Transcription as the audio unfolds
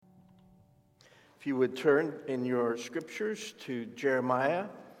If you would turn in your scriptures to Jeremiah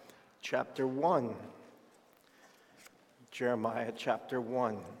chapter 1. Jeremiah chapter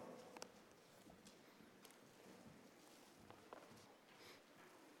 1.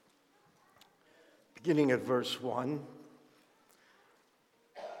 Beginning at verse 1.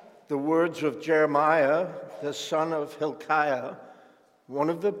 The words of Jeremiah, the son of Hilkiah, one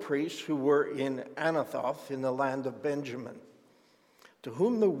of the priests who were in Anathoth in the land of Benjamin, to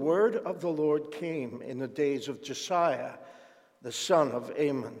whom the word of the Lord came in the days of Josiah, the son of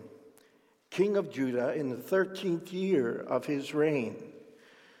Amon, king of Judah, in the 13th year of his reign.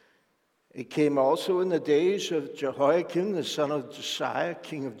 It came also in the days of Jehoiakim, the son of Josiah,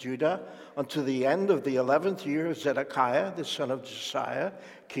 king of Judah, unto the end of the 11th year of Zedekiah, the son of Josiah,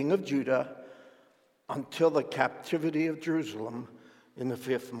 king of Judah, until the captivity of Jerusalem in the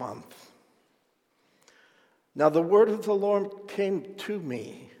 5th month. Now the word of the Lord came to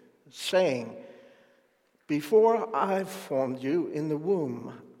me, saying, Before I formed you in the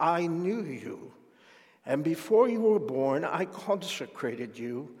womb, I knew you, and before you were born, I consecrated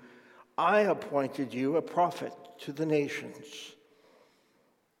you. I appointed you a prophet to the nations.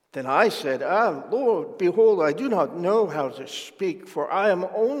 Then I said, Lord, behold, I do not know how to speak, for I am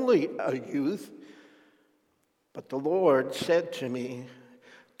only a youth. But the Lord said to me,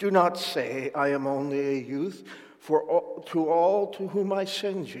 Do not say, I am only a youth, for to all to whom I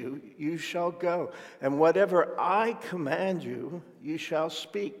send you, you shall go, and whatever I command you, you shall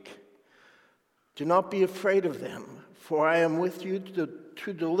speak. Do not be afraid of them, for I am with you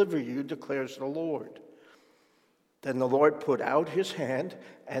to deliver you, declares the Lord. Then the Lord put out his hand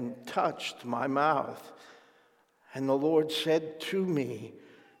and touched my mouth. And the Lord said to me,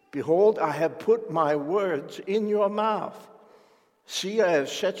 Behold, I have put my words in your mouth. See, I have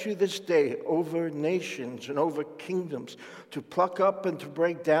set you this day over nations and over kingdoms, to pluck up and to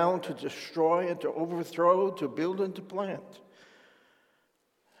break down, to destroy and to overthrow, to build and to plant.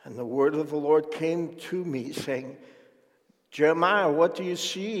 And the word of the Lord came to me, saying, Jeremiah, what do you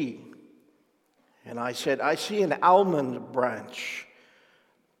see? And I said, I see an almond branch.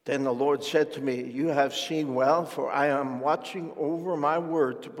 Then the Lord said to me, You have seen well, for I am watching over my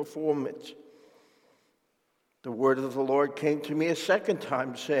word to perform it. The word of the Lord came to me a second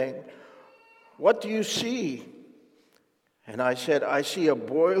time, saying, What do you see? And I said, I see a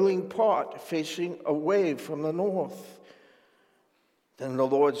boiling pot facing away from the north. Then the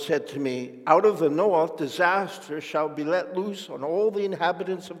Lord said to me, Out of the north disaster shall be let loose on all the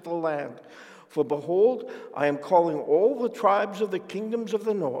inhabitants of the land. For behold, I am calling all the tribes of the kingdoms of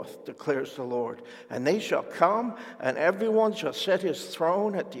the north, declares the Lord. And they shall come, and everyone shall set his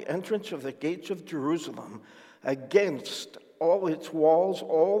throne at the entrance of the gates of Jerusalem, against all its walls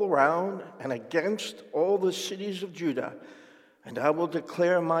all around, and against all the cities of Judah. And I will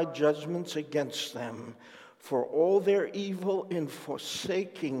declare my judgments against them, for all their evil in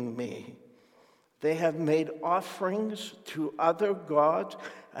forsaking me. They have made offerings to other gods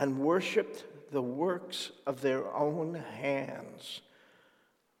and worshipped the works of their own hands.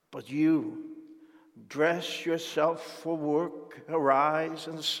 But you, dress yourself for work, arise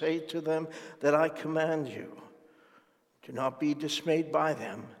and say to them that I command you. Do not be dismayed by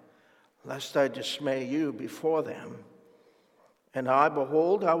them, lest I dismay you before them. And I,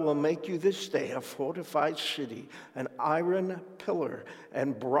 behold, I will make you this day a fortified city, an iron pillar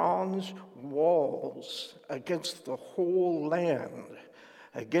and bronze walls against the whole land,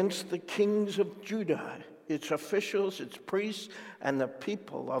 against the kings of Judah, its officials, its priests, and the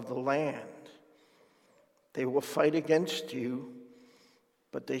people of the land. They will fight against you,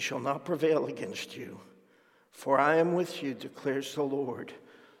 but they shall not prevail against you. For I am with you, declares the Lord,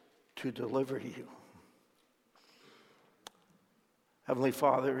 to deliver you. Heavenly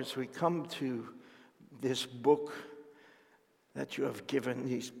Father, as we come to this book that you have given,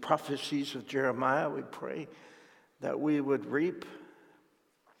 these prophecies of Jeremiah, we pray that we would reap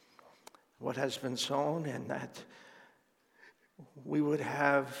what has been sown, and that we would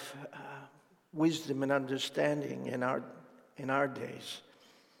have wisdom and understanding in our days.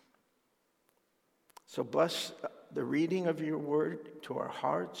 So bless the reading of your word to our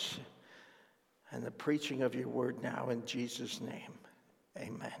hearts and the preaching of your word now in Jesus' name.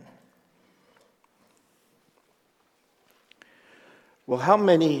 Amen. Well, how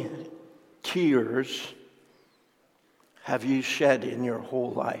many tears have you shed in your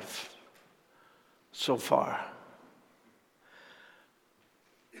whole life so far?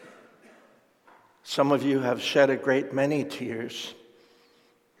 Some of you have shed a great many tears.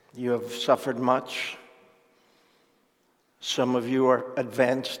 You have suffered much. Some of you are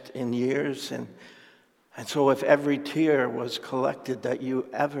advanced in years, and so if every tear was collected that you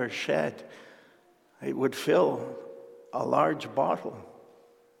ever shed, It would fill a large bottle.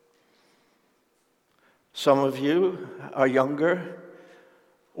 Some of you are younger,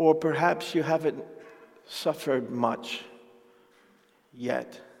 or perhaps you haven't suffered much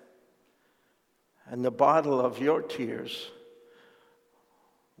yet. And the bottle of your tears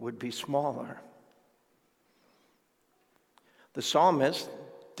would be smaller. The psalmist,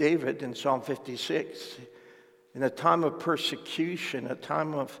 David, in Psalm 56, in a time of persecution, a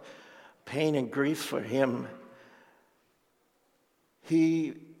time of pain and grief for him,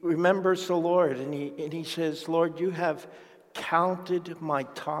 he remembers the Lord, and he says, Lord, you have counted my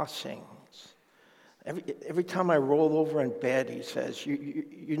tossings. Every time I roll over in bed, he says,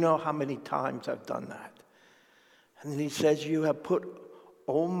 you know how many times I've done that. And then he says, you have put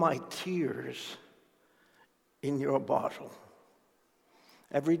all my tears in your bottle.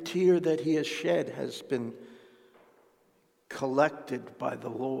 Every tear that he has shed has been collected by the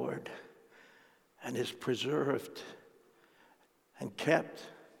Lord and is preserved and kept.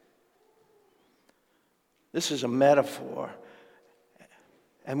 This is a metaphor.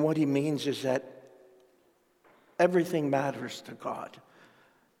 And what he means is that everything matters to God.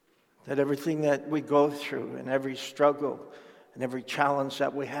 That everything that we go through and every struggle and every challenge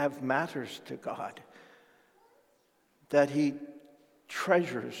that we have matters to God. That he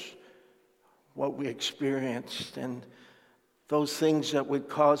treasures what we experienced, and those things that would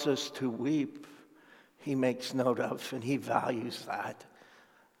cause us to weep, he makes note of, and he values that.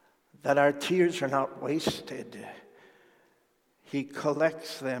 That our tears are not wasted. He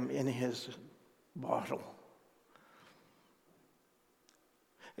collects them in his bottle.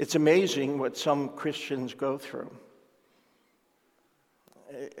 It's amazing what some Christians go through.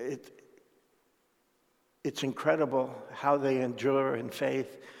 It's incredible how they endure in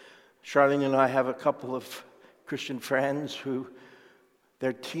faith. Charlene and I have a couple of Christian friends who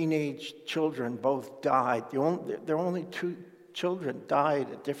their teenage children both died. Their only two children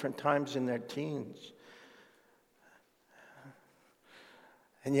died at different times in their teens.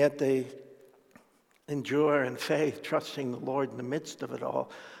 And yet they endure in faith, trusting the Lord in the midst of it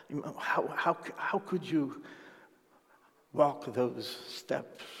all. How could you walk those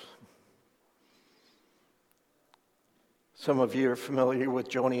steps? Some of you are familiar with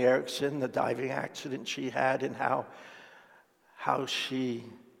Joni Eareckson, the diving accident she had, and how she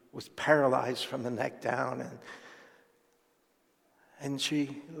was paralyzed from the neck down, and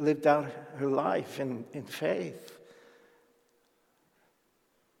she lived out her life in faith.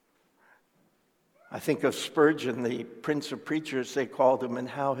 I think of Spurgeon, the Prince of Preachers, they called him, and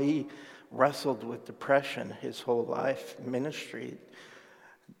how he wrestled with depression his whole life, ministry.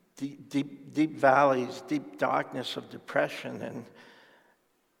 Deep valleys, deep darkness of depression.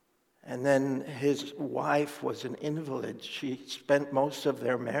 And then his wife was an invalid. She spent most of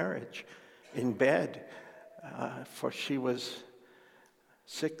their marriage in bed, for she was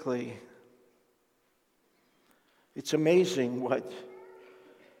sickly. It's amazing what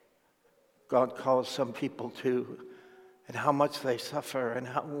God calls some people to, and how much they suffer, and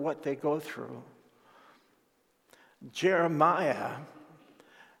what they go through. Jeremiah,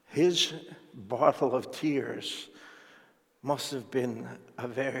 his bottle of tears must have been a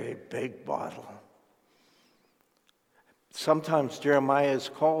very big bottle. Sometimes Jeremiah is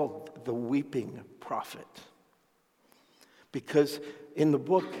called the weeping prophet, because in the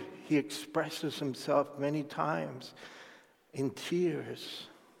book he expresses himself many times in tears.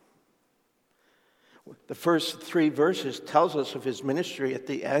 The first 3 verses tells us of his ministry at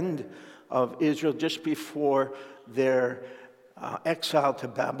the end of Israel, just before their exile to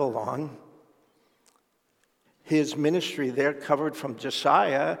Babylon. His ministry there covered from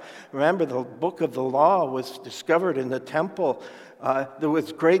Josiah. Remember, the book of the law was discovered in the temple. There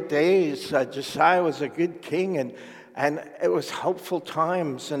was great days. Josiah was a good king, and it was hopeful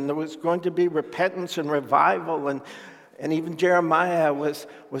times, and there was going to be repentance and revival, and even Jeremiah was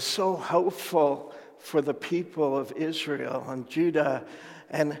so hopeful for the people of Israel and Judah,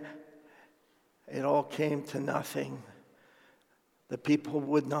 and it all came to nothing. The people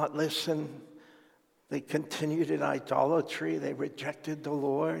would not listen. They continued in idolatry. They rejected the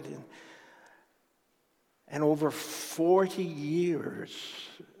Lord. And over 40 years,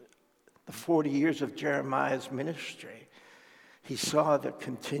 the 40 years of Jeremiah's ministry, he saw the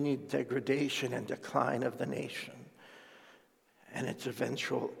continued degradation and decline of the nation and its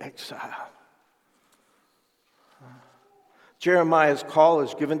eventual exile. Jeremiah's call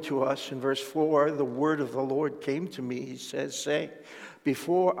is given to us in verse 4. The word of the Lord came to me, he says, saying,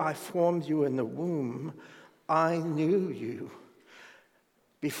 before I formed you in the womb, I knew you.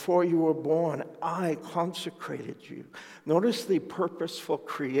 Before you were born, I consecrated you. Notice the purposeful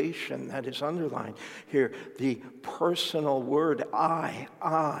creation that is underlined here. The personal word I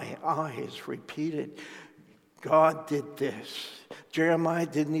is repeated. God did this. Jeremiah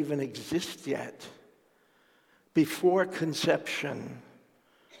didn't even exist yet. Before conception,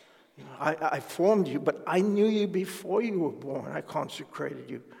 I formed you, but I knew you before you were born. I consecrated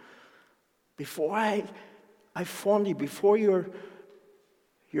you. Before I formed you, before your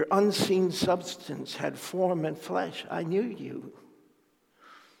unseen substance had form and flesh, I knew you.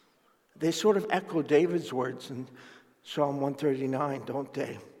 They sort of echo David's words in Psalm 139, don't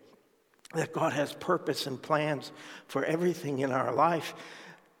they? That God has purpose and plans for everything in our life.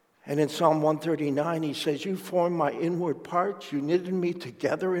 And in Psalm 139, he says, you formed my inward parts. You knitted me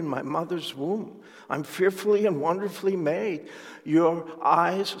together in my mother's womb. I'm fearfully and wonderfully made. Your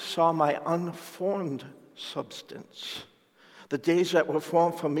eyes saw my unformed substance. The days that were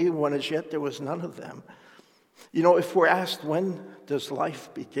formed for me, when as yet there was none of them. You know, if we're asked, when does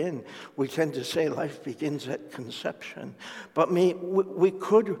life begin? We tend to say life begins at conception. But we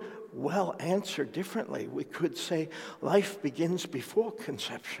could well answer differently. We could say life begins before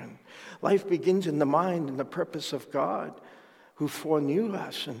conception. Life begins in the mind and the purpose of God, who foreknew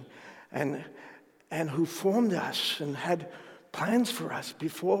us and who formed us and had plans for us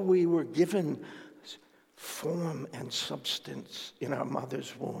before we were given form and substance in our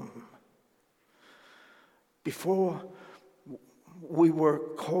mother's womb. Before we were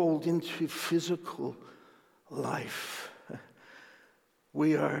called into physical life,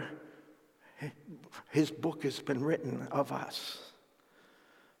 his book has been written of us.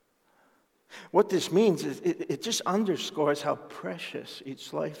 What this means is it just underscores how precious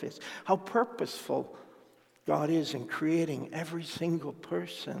each life is, how purposeful God is in creating every single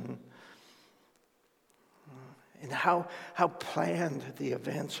person, and how planned the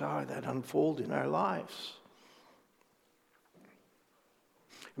events are that unfold in our lives.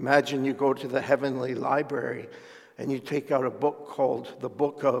 Imagine you go to the heavenly library and you take out a book called the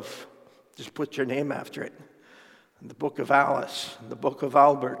Book of, just put your name after it, the Book of Alice, the Book of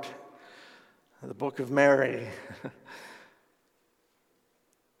Albert, the Book of Mary.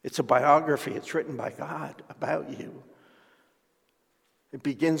 It's a biography. It's written by God about you. It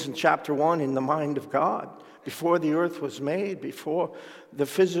begins in chapter 1 in the mind of God. Before the earth was made, before the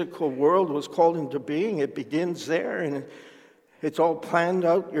physical world was called into being, it begins there, and it's all planned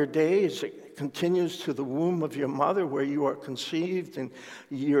out your days. It continues to the womb of your mother where you are conceived and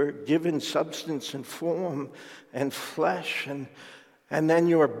you're given substance and form and flesh, and then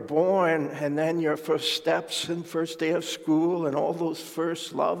you're born, and then your first steps and first day of school and all those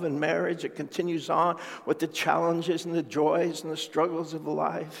first love and marriage. It continues on with the challenges and the joys and the struggles of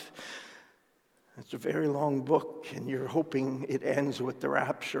life. It's a very long book, and you're hoping it ends with the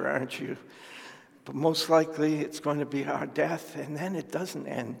rapture, aren't you? But most likely it's going to be our death, and then it doesn't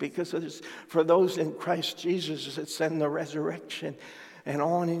end, because for those in Christ Jesus, it's then the resurrection and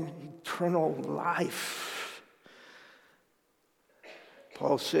on in eternal life.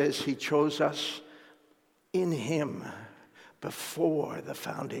 Paul says he chose us in him before the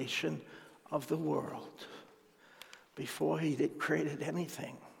foundation of the world. Before he created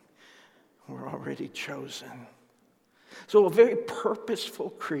anything, we're already chosen. So a very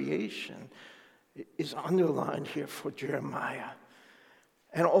purposeful creation is underlined here for Jeremiah.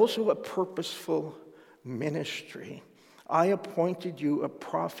 And also a purposeful ministry. I appointed you a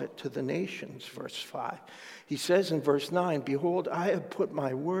prophet to the nations, verse 5. He says in verse 9, behold, I have put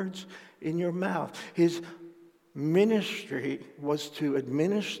my words in your mouth. His ministry was to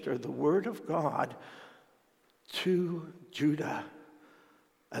administer the word of God to Judah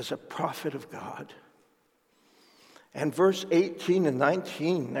as a prophet of God. And verse 18 and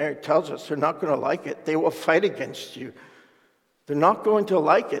 19 there tells us they're not going to like it. They will fight against you. They're not going to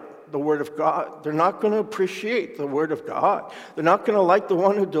like it, the word of God. They're not going to appreciate the word of God. They're not going to like the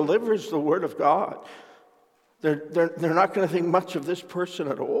one who delivers the word of God. They're not going to think much of this person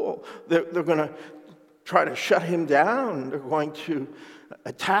at all. They're going to try to shut him down. They're going to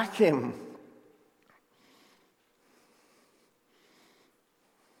attack him.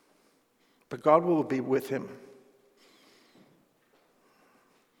 But God will be with him.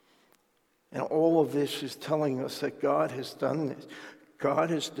 And all of this is telling us that God has done this. God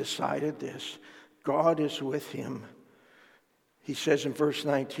has decided this. God is with him. He says in verse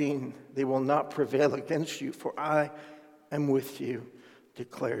 19, they will not prevail against you, for I am with you,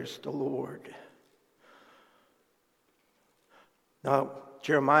 declares the Lord. Now,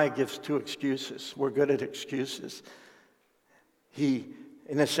 Jeremiah gives two excuses. We're good at excuses. He,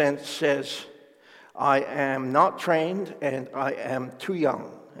 in a sense, says, I am not trained and I am too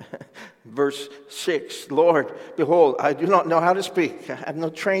young. Verse 6, Lord, behold, I do not know how to speak. I have no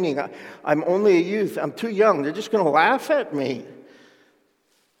training. I'm only a youth. I'm too young. They're just going to laugh at me.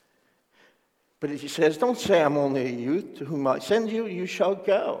 But he says, don't say I'm only a youth. To whom I send you, you shall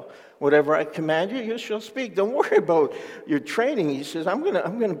go. Whatever I command you, you shall speak. Don't worry about your training. He says, I'm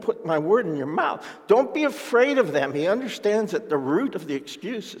going to put my word in your mouth. Don't be afraid of them. He understands that the root of the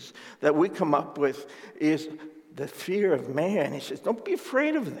excuses that we come up with is the fear of man. He says, don't be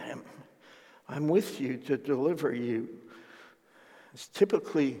afraid of them. I'm with you to deliver you. It's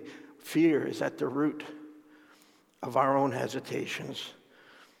typically fear is at the root of our own hesitations.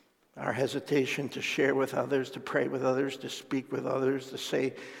 Our hesitation to share with others, to pray with others, to speak with others, to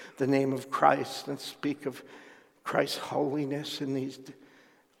say the name of Christ and speak of Christ's holiness in these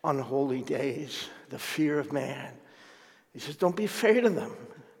unholy days. The fear of man. He says, don't be afraid of them.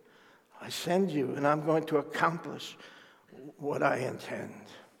 I send you and I'm going to accomplish what I intend.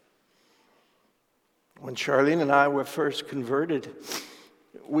 When Charlene and I were first converted,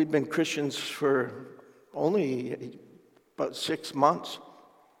 we'd been Christians for only about 6 months.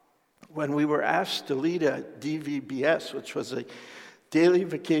 When we were asked to lead a DVBS, which was a daily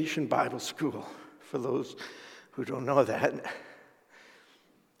vacation Bible school, for those who don't know that,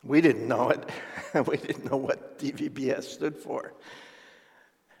 we didn't know it. We didn't know what DVBS stood for.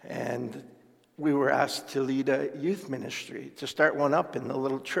 And we were asked to lead a youth ministry, to start one up in the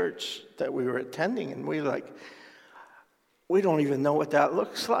little church that we were attending. And we don't even know what that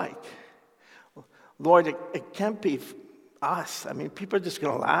looks like. Lord, it can't be us. I mean, people are just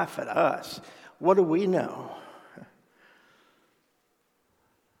going to laugh at us. What do we know?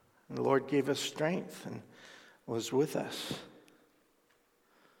 And the Lord gave us strength and was with us.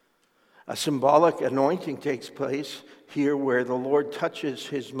 A symbolic anointing takes place here where the Lord touches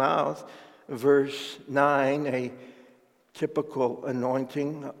his mouth. Verse 9, a typical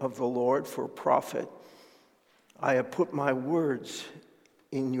anointing of the Lord for a prophet. I have put my words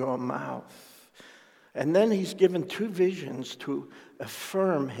in your mouth. And then he's given 2 visions to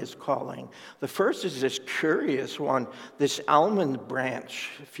affirm his calling. The first is this curious one, this almond branch.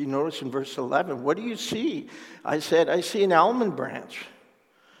 If you notice in verse 11, what do you see? I said, I see an almond branch.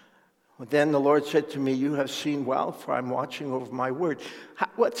 Then the Lord said to me, you have seen well, for I'm watching over my word.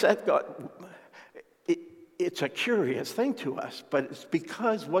 What's that got? It's a curious thing to us, but it's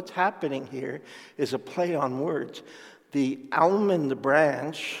because what's happening here is a play on words. The almond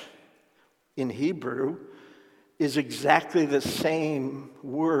branch in Hebrew is exactly the same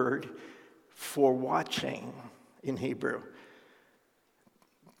word for watching in Hebrew.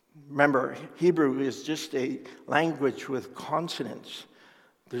 Remember, Hebrew is just a language with consonants.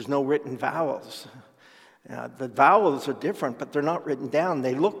 There's no written vowels. The vowels are different, but they're not written down.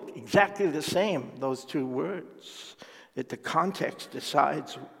 They look exactly the same, those 2 words. The context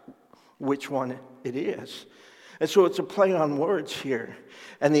decides which one it is. And so it's a play on words here.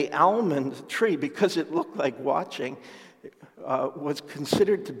 And the almond tree, because it looked like watching, was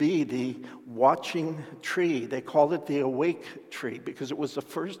considered to be the watching tree. They called it the awake tree because it was the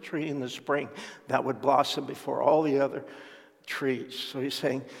first tree in the spring that would blossom before all the other trees. So he's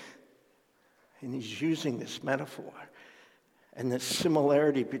saying, and he's using this metaphor and this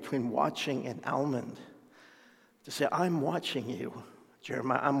similarity between watching and almond to say, I'm watching you,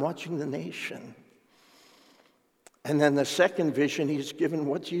 Jeremiah. I'm watching the nation. And then the second vision he's given,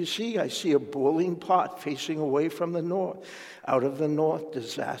 what do you see? I see a boiling pot facing away from the north. Out of the north,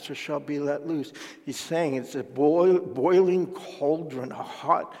 disaster shall be let loose. He's saying it's a boiling cauldron, a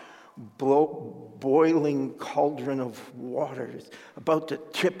hot, boiling cauldron of waters about to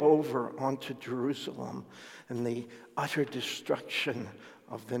tip over onto Jerusalem and the utter destruction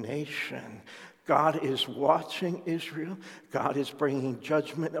of the nation. God is watching Israel. God is bringing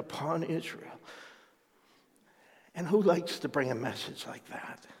judgment upon Israel. And who likes to bring a message like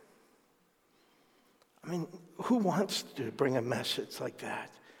that? I mean, who wants to bring a message like that?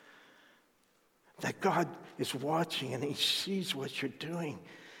 That God is watching and he sees what you're doing.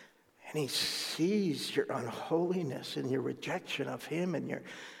 And he sees your unholiness and your rejection of him and your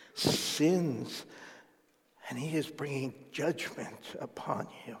sins. And he is bringing judgment upon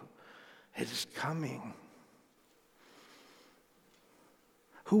you. It is coming.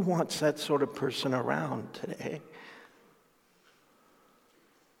 Who wants that sort of person around today?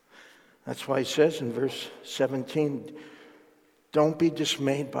 That's why he says in verse 17, don't be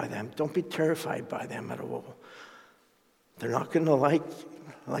dismayed by them. Don't be terrified by them at all. They're not going to like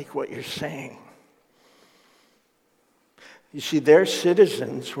what you're saying. You see, their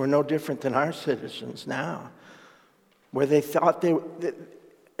citizens were no different than our citizens now, where they thought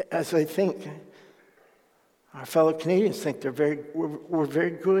as I think, Our fellow Canadians think we're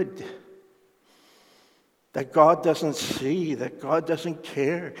very good. That God doesn't see, that God doesn't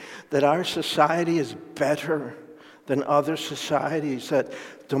care, that our society is better than other societies, that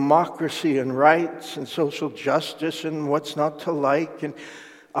democracy and rights and social justice and what's not to like, and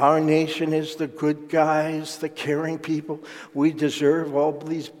our nation is the good guys, the caring people. We deserve all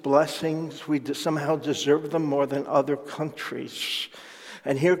these blessings. We somehow deserve them more than other countries.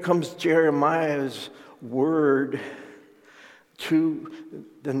 And here comes Jeremiah's word to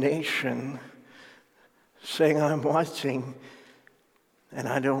the nation, saying, I'm watching and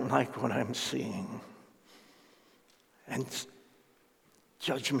I don't like what I'm seeing. And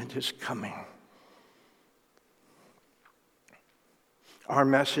judgment is coming. Our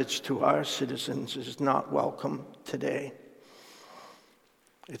message to our citizens is not welcome today.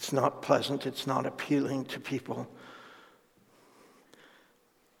 It's not pleasant. It's not appealing to people.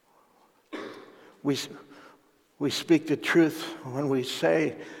 We speak the truth when we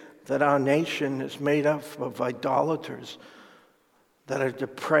say that our nation is made up of idolaters that are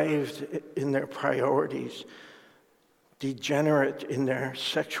depraved in their priorities, degenerate in their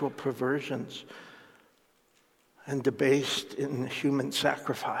sexual perversions, and debased in human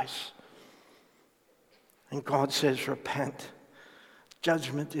sacrifice. And God says, repent.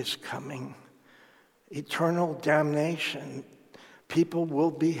 Judgment is coming. Eternal damnation. People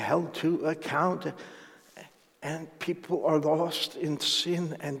will be held to account, and people are lost in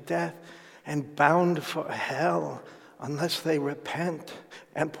sin and death and bound for hell unless they repent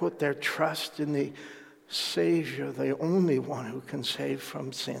and put their trust in the Savior, the only one who can save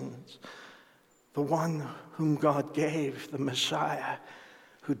from sins, the one whom God gave, the Messiah,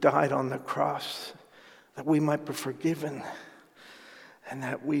 who died on the cross that we might be forgiven and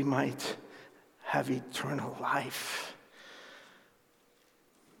that we might have eternal life.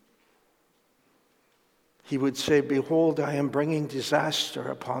 He would say, behold, I am bringing disaster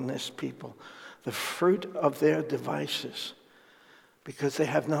upon this people, the fruit of their devices, because they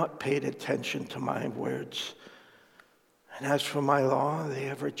have not paid attention to my words. And as for my law, they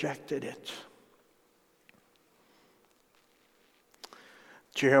have rejected it.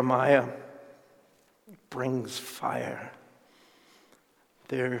 Jeremiah brings fire.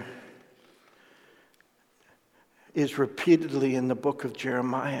 There is repeatedly in the book of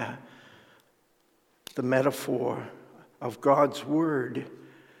Jeremiah the metaphor of God's word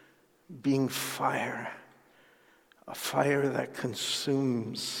being fire, a fire that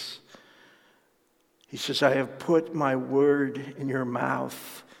consumes. He says, I have put my word in your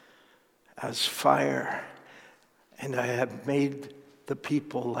mouth as fire, and I have made the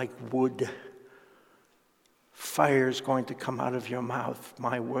people like wood. Fire is going to come out of your mouth,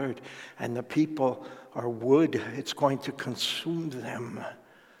 my word, and the people are wood. It's going to consume them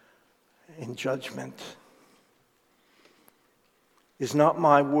in judgment. Is not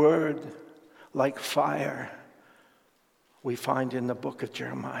my word like fire? We find in the book of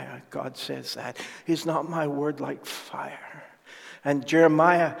Jeremiah, God says that. Is not my word like fire? And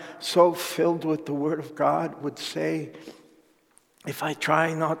Jeremiah, so filled with the word of God, would say, if I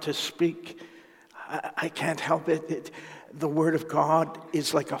try not to speak, I can't help it. The word of God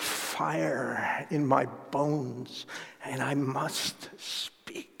is like a fire in my bones, and I must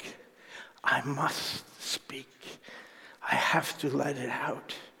speak. I must speak. I have to let it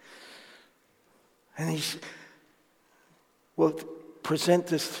out. And he will present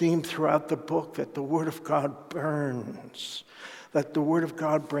this theme throughout the book, that the word of God burns, that the word of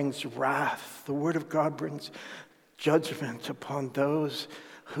God brings wrath, the word of God brings judgment upon those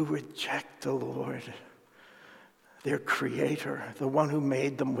who reject the Lord, their creator, the one who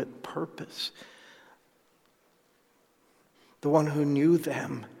made them with purpose, the one who knew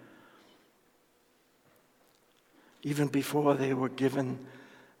them even before they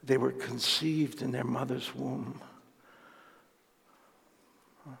were conceived in their mother's womb.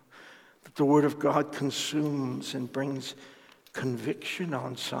 The word of God consumes and brings conviction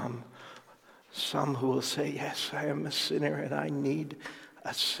on some who will say, yes, I am a sinner and I need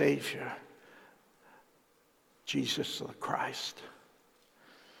a Savior, Jesus the Christ.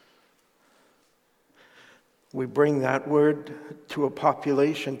 We bring that word to a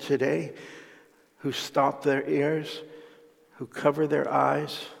population today who stop their ears, who cover their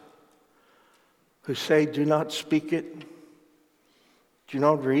eyes, who say, do not speak it, do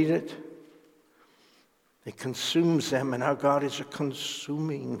not read it. It consumes them, and our God is a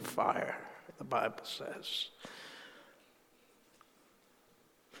consuming fire, the Bible says.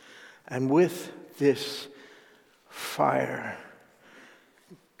 And with this fire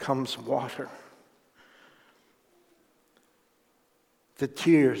comes water. The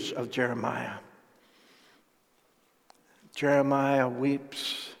tears of Jeremiah. Jeremiah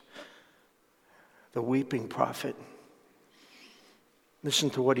weeps, the weeping prophet. Listen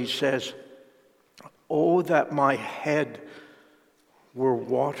to what he says. Oh, that my head were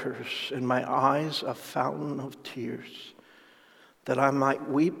waters and my eyes a fountain of tears, that I might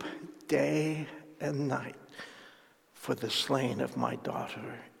weep day and night for the slain of my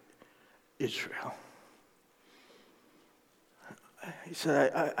daughter Israel. He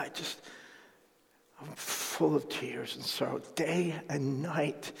said, I'm full of tears and sorrow, day and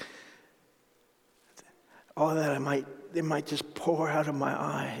night. All that they might just pour out of my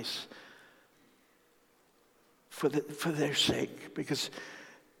eyes for their sake, because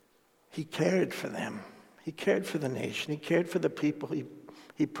he cared for them. He cared for the nation. He cared for the people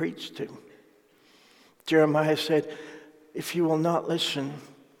he preached to. Jeremiah said, if you will not listen,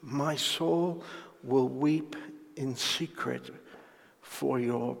 my soul will weep in secret for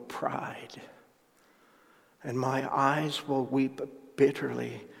your pride, and my eyes will weep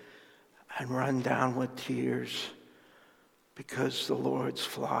bitterly and run down with tears because the Lord's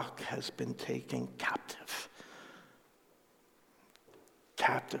flock has been taken captive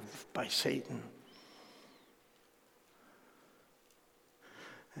by Satan.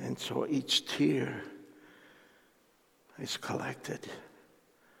 And so each tear is collected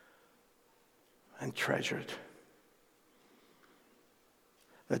and treasured.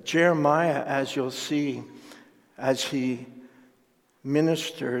 That Jeremiah, as you'll see, as he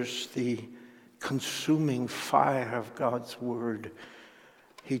ministers the consuming fire of God's word,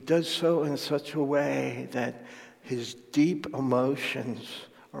 he does so in such a way that his deep emotions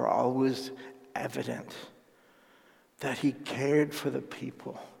are always evident, that he cared for the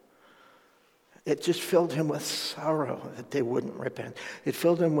people. It just filled him with sorrow that they wouldn't repent. It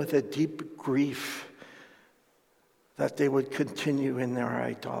filled him with a deep grief that they would continue in their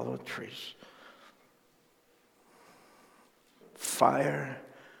idolatries. Fire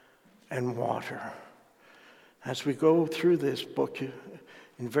and water. As we go through this book,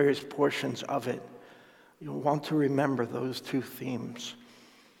 in various portions of it, you'll want to remember those two themes: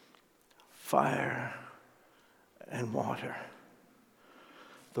 fire and water.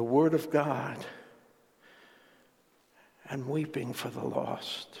 The Word of God and weeping for the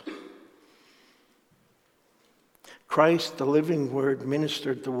lost. Christ, the living Word,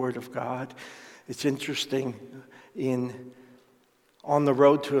 ministered the Word of God. It's interesting, on the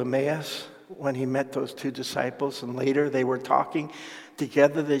road to Emmaus, when he met those two disciples, and later they were talking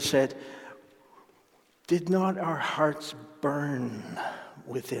together, they said, did not our hearts burn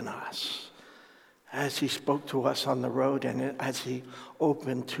within us as he spoke to us on the road and as he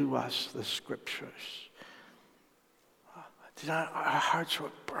opened to us the scriptures? Our hearts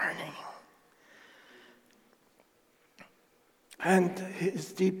were burning. And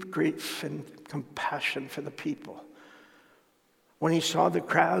his deep grief and compassion for the people. When he saw the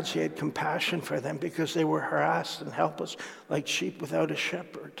crowds, he had compassion for them because they were harassed and helpless like sheep without a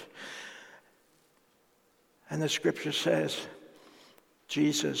shepherd. And the scripture says,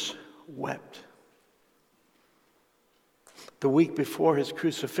 Jesus wept. The week before his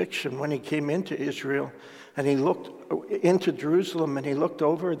crucifixion, when he came into Israel and he looked into Jerusalem and he looked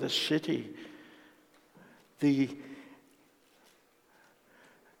over the city, the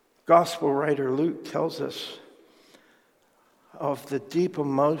gospel writer Luke tells us of the deep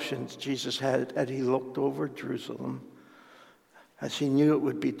emotions Jesus had as he looked over Jerusalem, as he knew it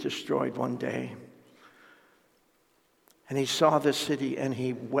would be destroyed one day. And he saw the city and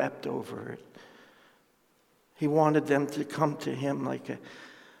he wept over it. He wanted them to come to him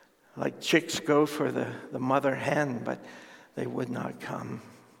like chicks go for the mother hen, but they would not come.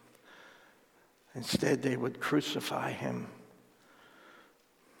 Instead, they would crucify him.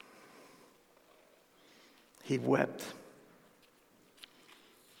 He wept.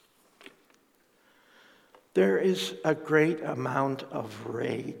 There is a great amount of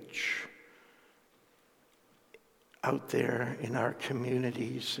rage out there in our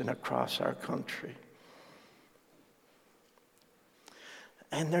communities and across our country.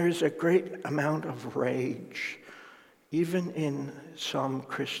 And there is a great amount of rage even in some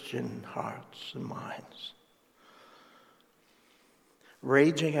Christian hearts and minds.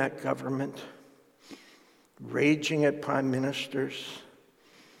 Raging at government, raging at prime ministers,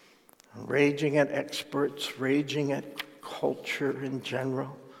 raging at experts, raging at culture in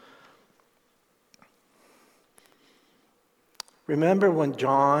general. Remember when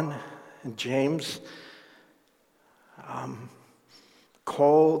John and James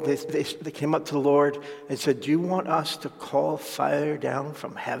they came up to the Lord and said, do you want us to call fire down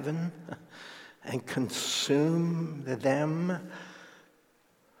from heaven and consume them?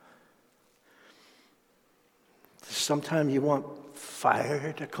 Sometimes you want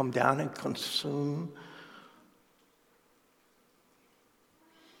fire to come down and consume.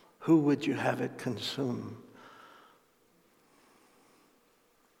 Who would you have it consume?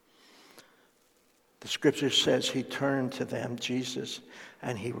 The scripture says he turned to them, Jesus,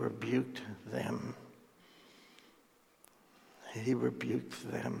 and he rebuked them. He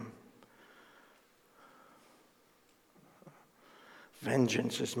rebuked them.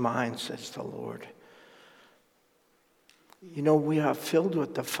 Vengeance is mine, says the Lord. You know, we are filled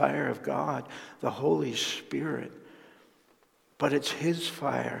with the fire of God, the Holy Spirit. But it's his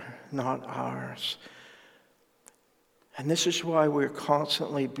fire, not ours. And this is why we're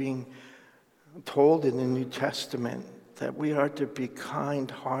constantly being told in the New Testament that we are to be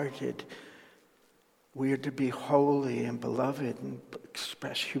kind-hearted. We are to be holy and beloved and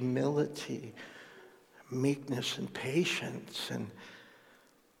express humility, meekness, and patience. And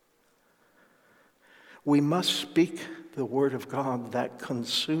we must speak the word of God that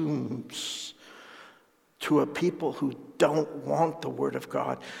consumes to a people who don't want the word of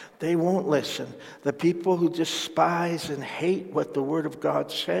God. They won't listen. The people who despise and hate what the word of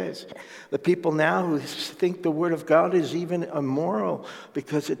God says. The people now who think the word of God is even immoral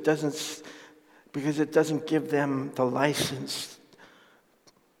because it doesn't give them the license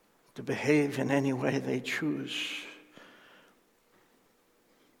to behave in any way they choose.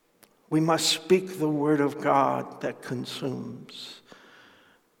 We must speak the word of God that consumes.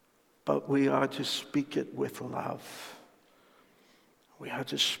 But we are to speak it with love. We are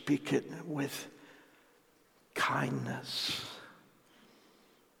to speak it with kindness.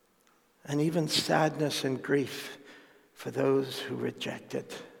 And even sadness and grief for those who reject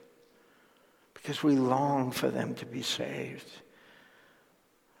it. Because we long for them to be saved.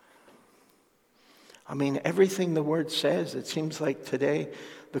 I mean, everything the word says, it seems like today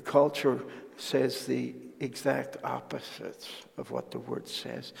the culture says the exact opposites of what the word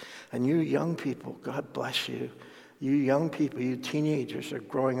says. And you young people, God bless you. You young people, you teenagers are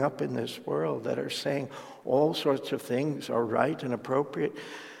growing up in this world that are saying all sorts of things are right and appropriate,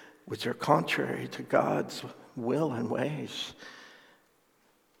 which are contrary to God's will and ways.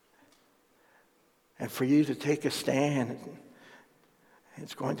 And for you to take a stand,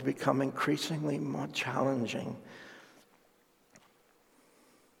 it's going to become increasingly more challenging.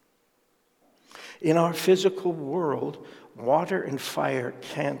 In our physical world, water and fire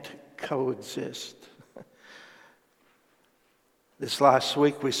can't coexist. This last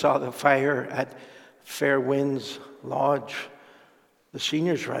week we saw the fire at Fair Winds Lodge, the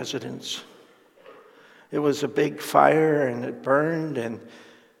seniors' residence. It was a big fire and it burned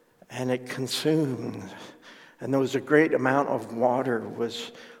and it consumed. And there was a great amount of water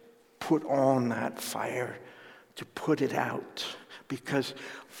was put on that fire to put it out because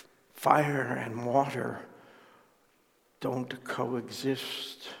fire and water don't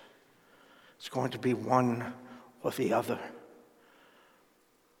coexist. It's going to be one or the other.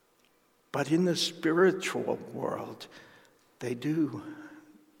 But in the spiritual world, they do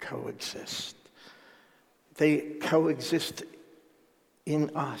coexist. They coexist in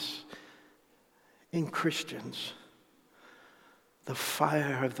us, in Christians. The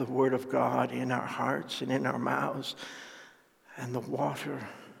fire of the Word of God in our hearts and in our mouths, and the water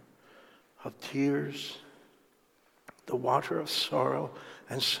of tears, the water of sorrow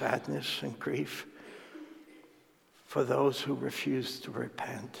and sadness and grief for those who refuse to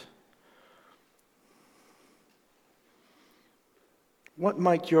repent. What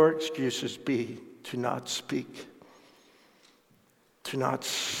might your excuses be to not speak, to not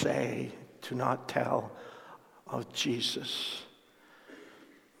say, to not tell of Jesus?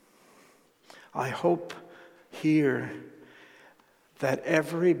 I hope here that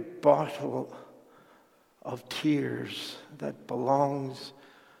every bottle of tears that belongs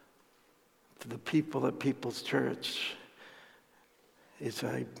to the people at People's Church is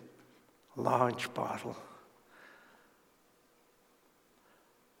a large bottle.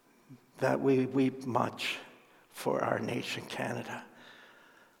 That we weep much for our nation, Canada.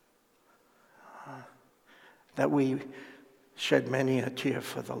 That we shed many a tear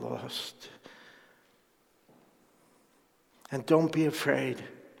for the lost. And don't be afraid.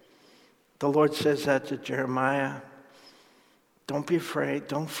 The Lord says that to Jeremiah. Don't be afraid.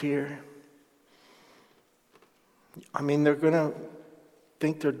 Don't fear. I mean, they're going to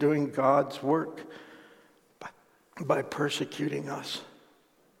think they're doing God's work by persecuting us.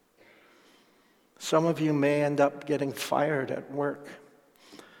 Some of you may end up getting fired at work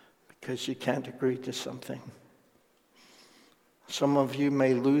because you can't agree to something. Some of you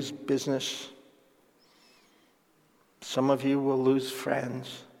may lose business. Some of you will lose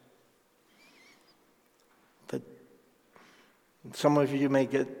friends. The Some of you may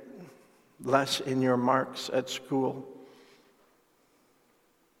get less in your marks at school.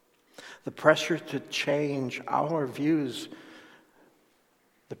 The pressure to change our views,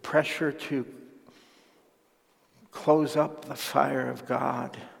 the pressure to close up the fire of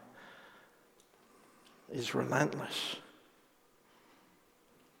God is relentless.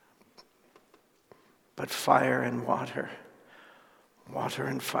 But fire and water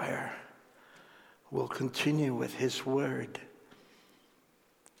and fire will continue with His word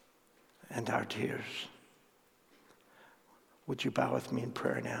and our tears. Would you bow with me in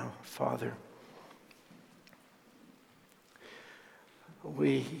prayer now? Father,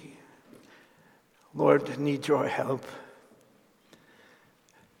 we, Lord, need your help.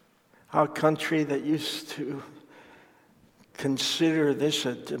 Our country that used to consider this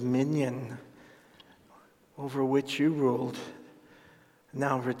a dominion over which you ruled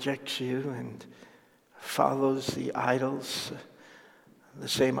now rejects you and follows the idols, the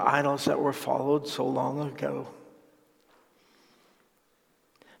same idols that were followed so long ago.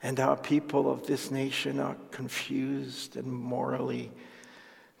 And our people of this nation are confused and morally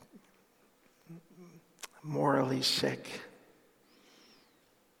sick.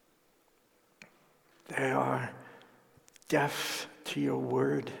 They are deaf to your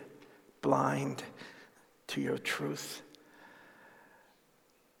word, blind to your truth.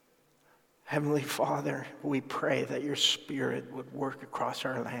 Heavenly Father, we pray that your Spirit would work across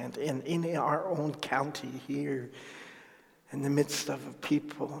our land and in our own county here, in the midst of a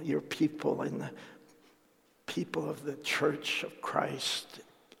people, your people, and the people of the Church of Christ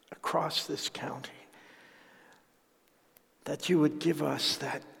across this county, that you would give us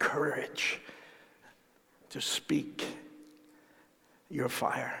that courage to speak your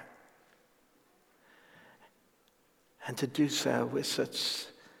fire, and to do so with such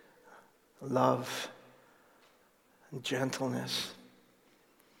love and gentleness.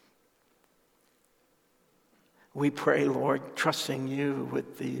 We pray, Lord, trusting you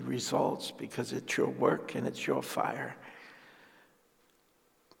with the results, because it's your work and it's your fire,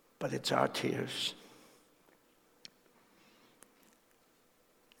 but it's our tears.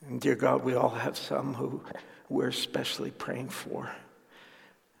 And dear God, we all have some who we're especially praying for.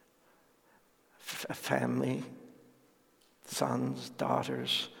 A family, sons,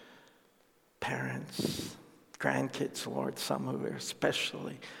 daughters, parents, grandkids, Lord, some who are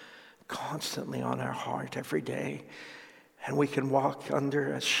especially constantly on our heart every day. And we can walk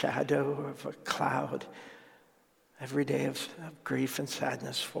under a shadow of a cloud every day of grief and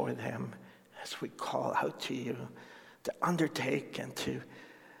sadness for them as we call out to you to undertake and to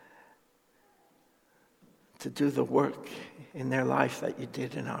do the work in their life that you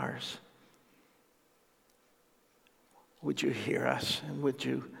did in ours. Would you hear us, and would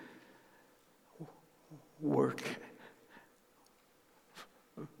you work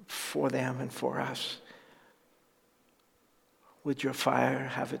for them and for us? Would your fire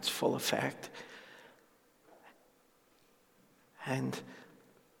have its full effect and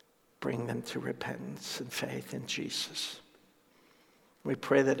bring them to repentance and faith in Jesus? We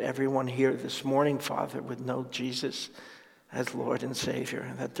pray that everyone here this morning, Father, would know Jesus as Lord and Savior,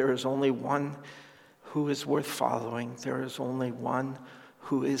 and that there is only one who is worth following. There is only one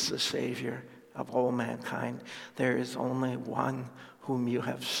who is the Savior of all mankind. There is only one whom you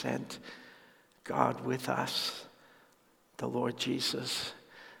have sent, God with us, the Lord Jesus.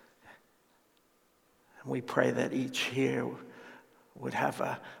 And we pray that each here would have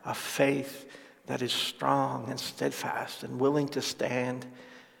a faith that is strong and steadfast and willing to stand.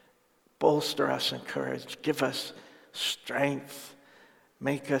 Bolster us in courage. Give us strength.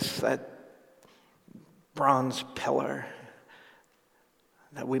 Make us that bronze pillar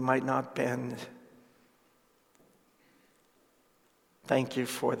that we might not bend. Thank you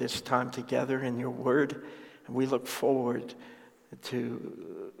for this time together in your word. And we look forward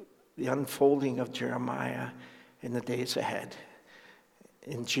to the unfolding of Jeremiah in the days ahead.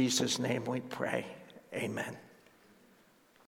 In Jesus' name we pray. Amen.